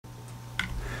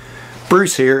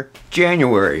Bruce here,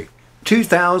 January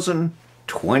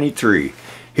 2023,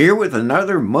 here with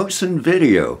another Mosin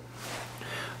video.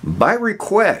 By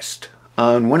request,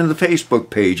 on one of the Facebook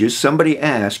pages, somebody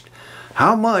asked,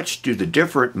 how much do the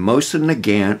different Mosin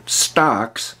Nagant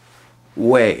stocks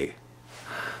weigh?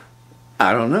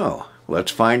 I don't know.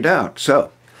 Let's find out.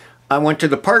 So, I went to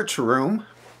the parts room,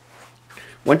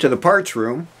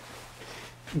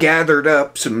 gathered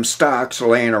up some stocks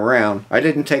laying around. I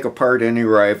didn't take apart any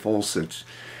rifles. It's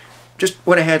just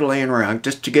what I had laying around,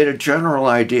 just to get a general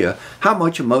idea how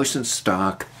much a Mosin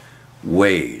stock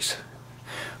weighs.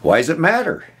 Why does it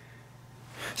matter?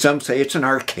 Some say it's an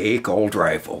archaic old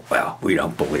rifle. Well, we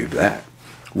don't believe that.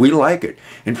 We like it.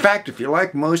 In fact, if you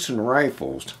like Mosin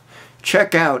rifles,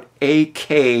 check out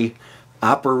AK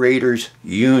Operators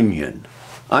Union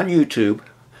on YouTube.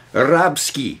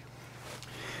 Rabski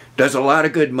does a lot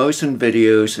of good Mosin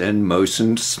videos and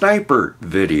Mosin sniper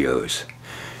videos.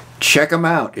 Check them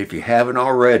out if you haven't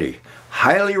already.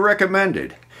 Highly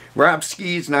recommended.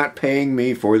 Robski's not paying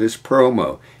me for this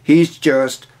promo. He's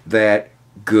just that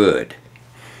good.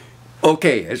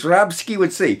 Okay, as Robski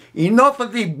would say, enough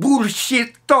of the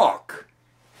bullshit talk.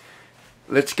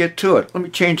 Let's get to it. Let me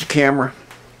change the camera.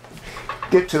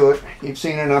 Get to it. You've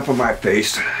seen enough of my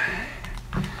face.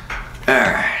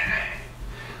 Alright.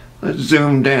 Let's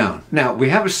zoom down. Now, we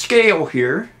have a scale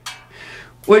here,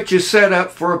 which is set up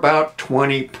for about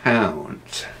 20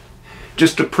 pounds.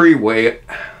 Just to pre-weigh it.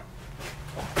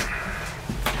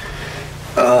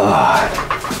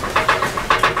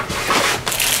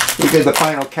 We did the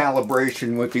final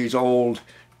calibration with these old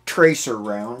tracer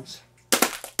rounds.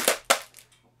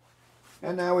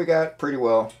 And now we got pretty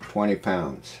well 20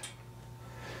 pounds.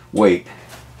 Weight.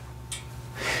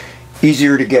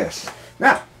 Easier to guess.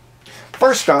 Now,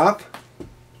 first off,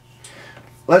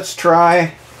 let's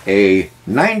try a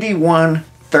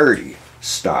 9130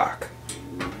 stock.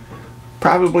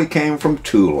 Probably came from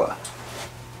Tula.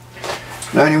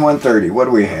 9130, what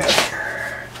do we have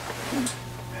here?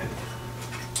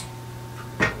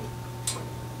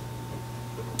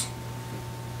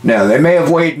 Now, they may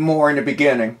have weighed more in the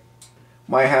beginning.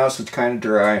 My house is kind of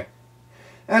dry.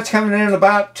 That's coming in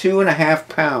about 2.5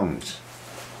 pounds.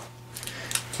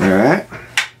 Alright.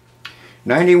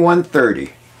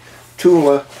 9130.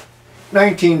 Tula.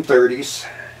 1930s.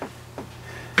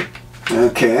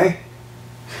 Okay.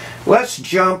 Let's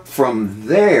jump from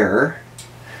there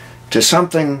to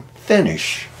something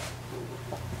finish.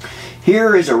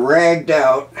 Here is a ragged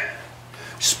out,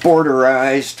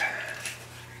 sporterized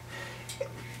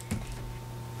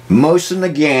Mosin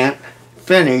Nagant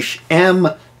finish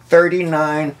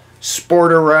M39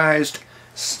 sporterized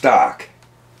stock.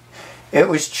 It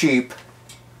was cheap.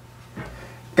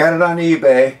 Got it on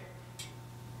eBay.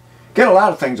 Get a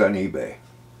lot of things on eBay.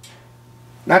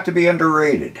 Not to be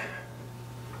underrated.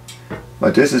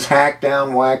 But this is hacked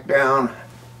down, whacked down.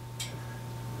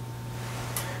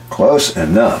 Close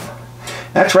enough.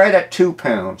 That's right at 2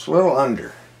 pounds, a little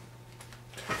under.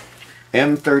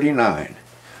 M39.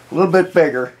 A little bit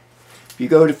bigger. If you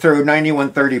go to throw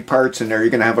 9130 parts in there, you're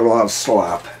going to have a lot of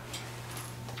slop.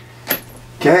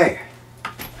 Okay.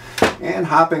 And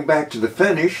hopping back to the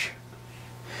finish,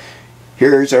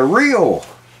 here's a real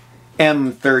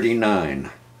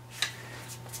M39.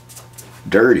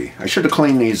 Dirty. I should have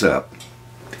cleaned these up.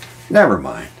 Never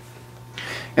mind.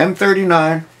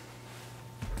 M39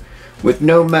 with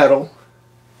no metal.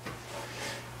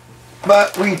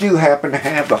 But we do happen to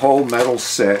have the whole metal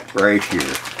set right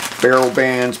here. Barrel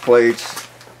bands, plates.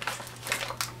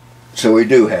 So we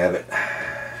do have it.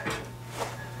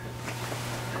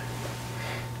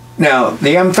 Now,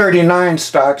 the M39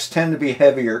 stocks tend to be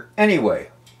heavier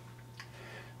anyway.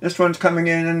 This one's coming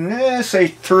in, say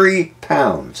 3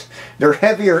 pounds. They're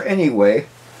heavier anyway.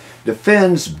 The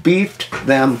fins beefed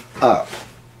them up.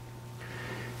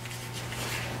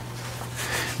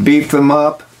 Beefed them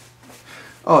up.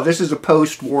 Oh, this is a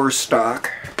post-war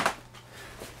stock.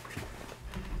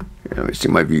 Let me see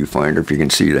my viewfinder if you can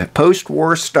see that.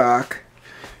 Post-war stock.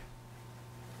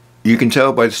 You can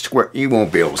tell by the square. You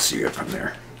won't be able to see it from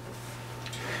there.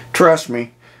 Trust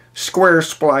me. Square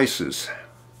splices.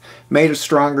 Made of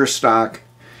stronger stock.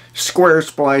 Square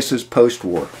splices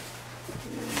post-war.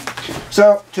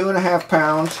 So, 2.5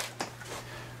 pounds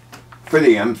for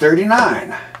the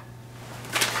M39.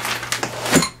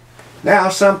 Now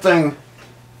something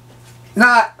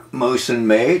not Mosin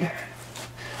made.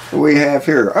 What we have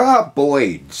here?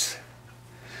 Boyds.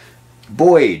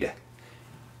 Boyd.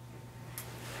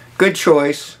 Good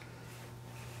choice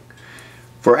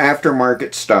for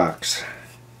aftermarket stocks.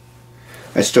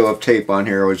 I still have tape on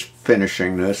here. I was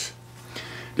finishing this.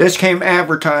 This came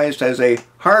advertised as a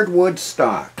hardwood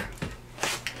stock.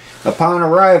 Upon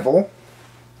arrival,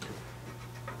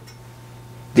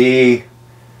 the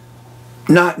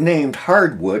not named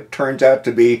hardwood turns out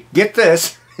to be, get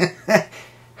this,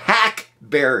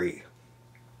 hackberry.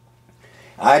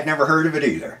 I'd never heard of it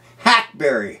either.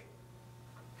 Hackberry.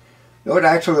 No, it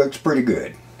actually looks pretty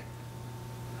good.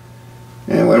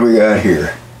 And what do we got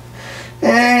here?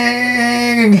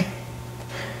 And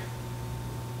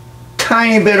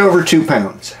tiny bit over 2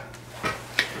 pounds.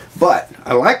 But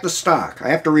I like the stock. I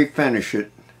have to refinish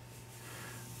it.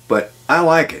 But I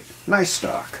like it. Nice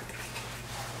stock.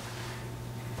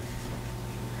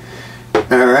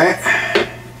 Alright.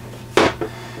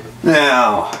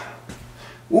 Now,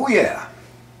 oh yeah.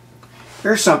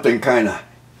 Here's something kind of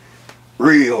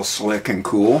real slick and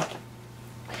cool.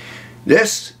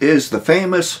 This is the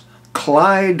famous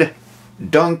Clyde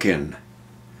Duncan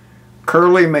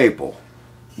Curly Maple.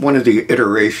 One of the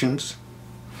iterations.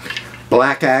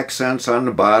 Black accents on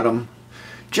the bottom.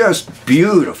 Just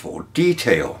beautiful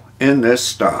detail in this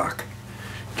stock.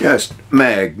 Just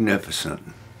magnificent.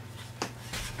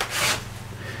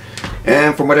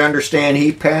 And from what I understand,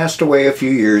 he passed away a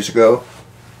few years ago.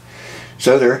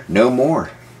 So they're no more.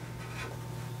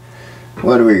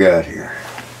 What do we got here?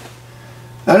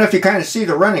 I don't know if you kind of see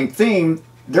the running theme.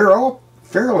 They're all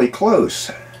fairly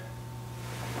close.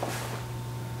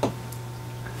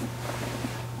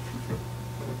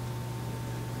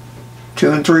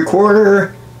 Two and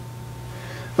 3/4.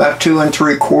 About 2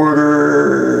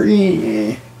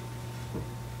 3/4.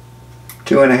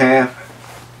 2 1/2.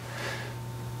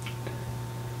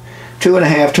 2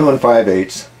 1/2, 2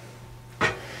 5/8.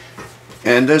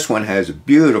 And this one has a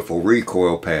beautiful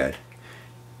recoil pad.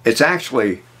 It's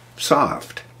actually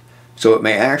soft, so it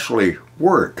may actually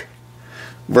work,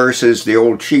 versus the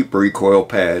old cheap recoil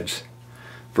pads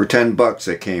for 10 bucks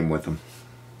that came with them.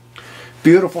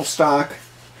 Beautiful stock.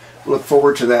 Look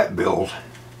forward to that build.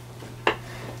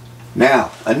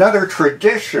 Now, another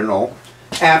traditional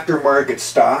aftermarket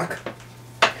stock,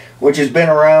 which has been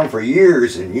around for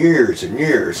years and years and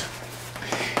years.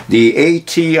 The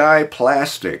ATI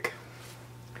plastic.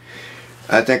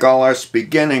 I think all us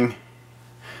beginning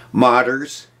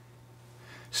modders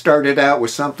started out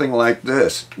with something like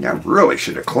this. I really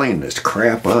should have cleaned this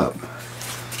crap up.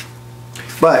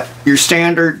 But your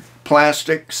standard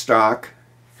plastic stock,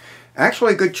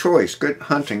 actually a good choice, good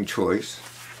hunting choice.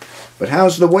 But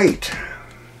how's the weight?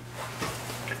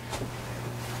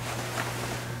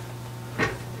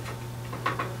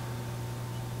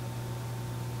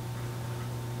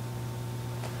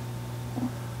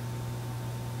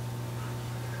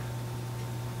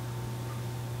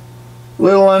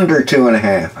 Little under 2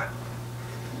 1/2.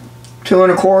 2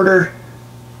 1/4.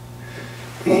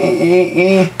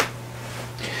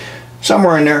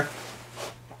 Somewhere in there.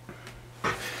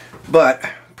 But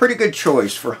pretty good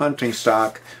choice for hunting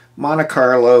stock. Monte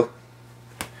Carlo.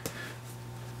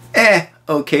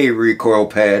 Okay recoil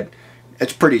pad.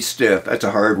 It's pretty stiff. That's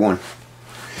a hard one.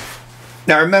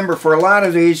 Now remember, for a lot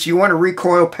of these, you want a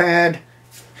recoil pad.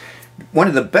 One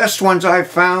of the best ones I've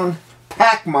found,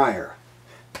 Pachmayr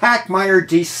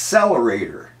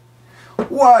Decelerator.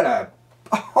 What a...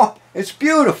 Oh, it's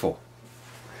beautiful.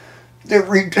 The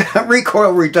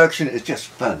recoil reduction is just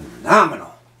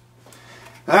phenomenal.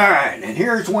 Alright, and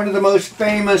here's one of the most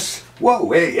famous... Whoa,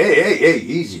 hey,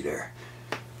 easy there.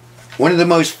 One of the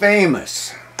most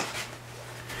famous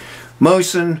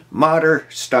Mosin modder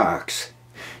stocks.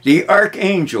 The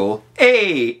Archangel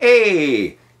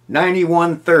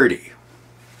AA9130.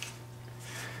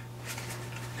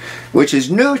 Which is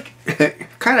new,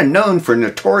 kind of known for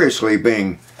notoriously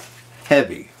being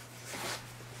heavy.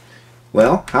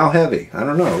 Well, how heavy? I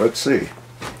don't know. Let's see.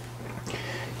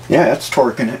 Yeah, it's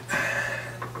torquing it.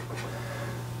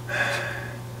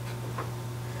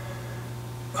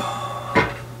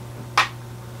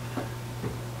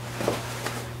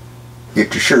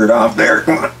 Get your shirt off there.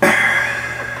 Come on.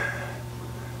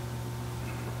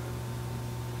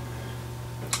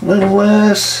 A little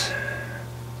less.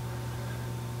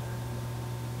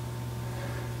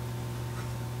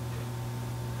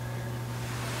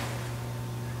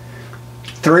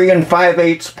 3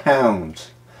 5/8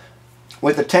 pounds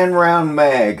with a 10-round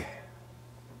mag.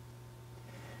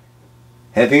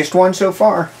 Heaviest one so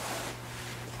far.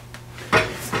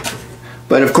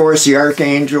 But of course the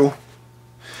Archangel,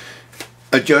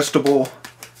 adjustable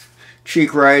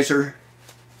cheek riser,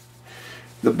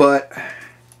 the butt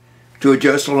to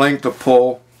adjust the length of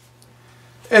pull.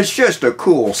 It's just a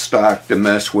cool stock to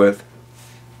mess with.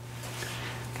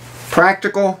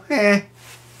 Practical,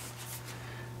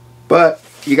 but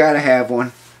you gotta have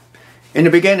one. In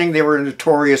the beginning they were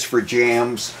notorious for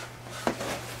jams,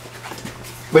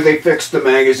 but they fixed the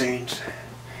magazines.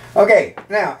 Okay,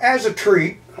 now as a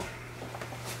treat,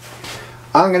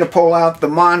 I'm going to pull out the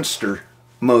Monster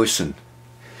Mosin.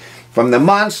 From the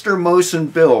Monster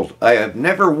Mosin build. I have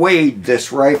never weighed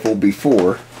this rifle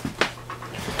before.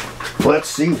 Let's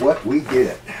see what we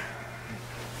get.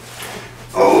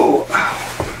 Oh.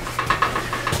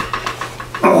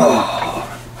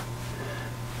 Oh.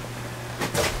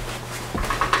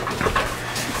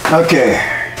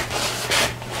 Okay.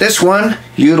 This one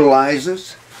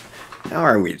utilizes. How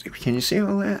are we? Can you see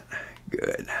all that?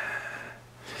 Good.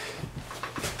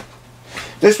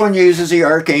 This one uses the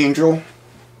Archangel.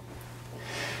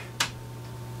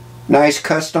 Nice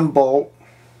custom bolt.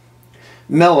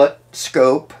 Millet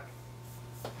scope.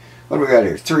 What do we got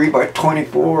here? 3 by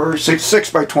 24,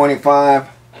 6 by 25.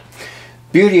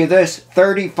 Beauty of this,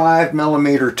 35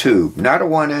 millimeter tube. Not a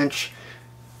 1 inch,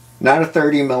 not a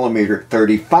 30 millimeter,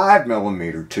 35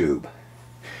 millimeter tube.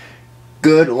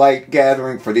 Good light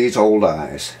gathering for these old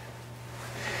eyes.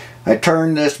 I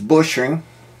turned this bushing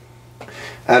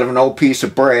out of an old piece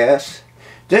of brass.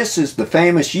 This is the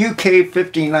famous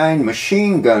UK-59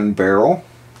 machine gun barrel.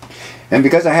 And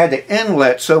because I had to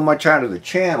inlet so much out of the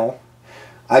channel,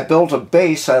 I built a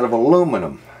base out of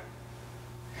aluminum.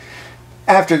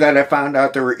 After that I found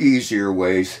out there were easier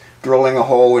ways, drilling a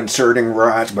hole, inserting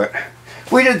rods, but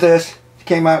we did this. It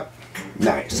came out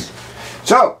nice.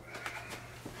 So,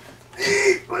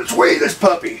 let's weigh this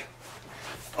puppy.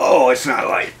 Oh, it's not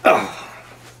light. Oh.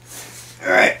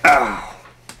 Alright. Oh.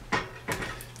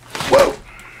 Whoa.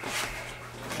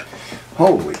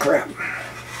 Holy crap.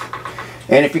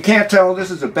 And if you can't tell,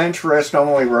 this is a bench rest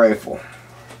only rifle.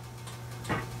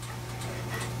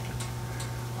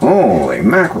 Holy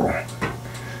mackerel.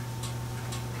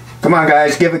 Come on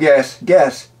guys, give a guess.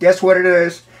 Guess. Guess what it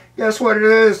is. Guess what it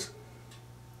is.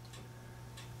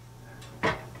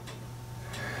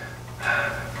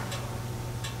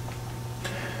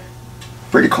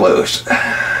 Pretty close.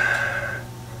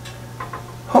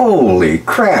 Holy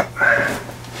crap.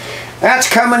 That's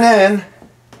coming in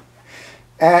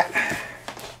at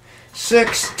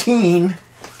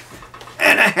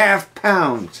 16.5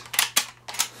 pounds.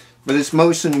 For this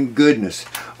Mosin goodness.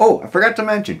 Oh, I forgot to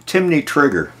mention, Timney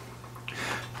trigger.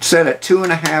 Set at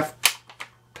 2.5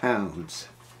 pounds.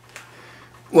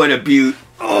 What a beaut.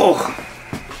 Oh.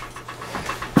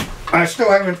 I still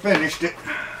haven't finished it.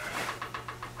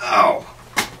 Oh.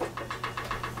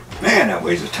 Man, that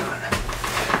weighs a ton.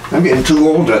 I'm getting too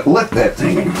old to lift that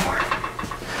thing anymore.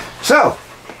 So,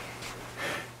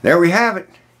 there we have it.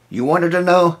 You wanted to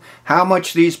know how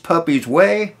much these puppies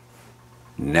weigh?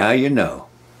 Now you know.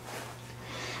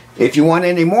 If you want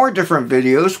any more different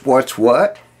videos, what's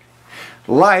what,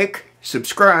 like,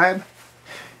 subscribe,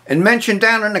 and mention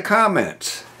down in the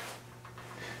comments.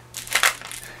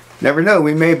 Never know,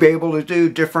 we may be able to do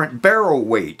different barrel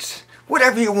weights.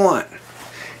 Whatever you want.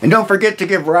 And don't forget to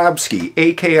give Robski,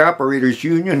 AK Operators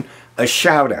Union, a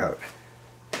shout out.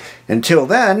 Until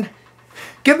then,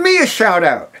 give me a shout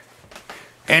out.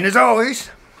 And as always,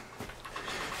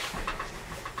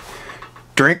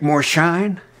 drink more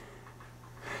shine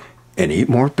and eat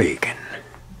more bacon.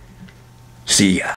 See ya.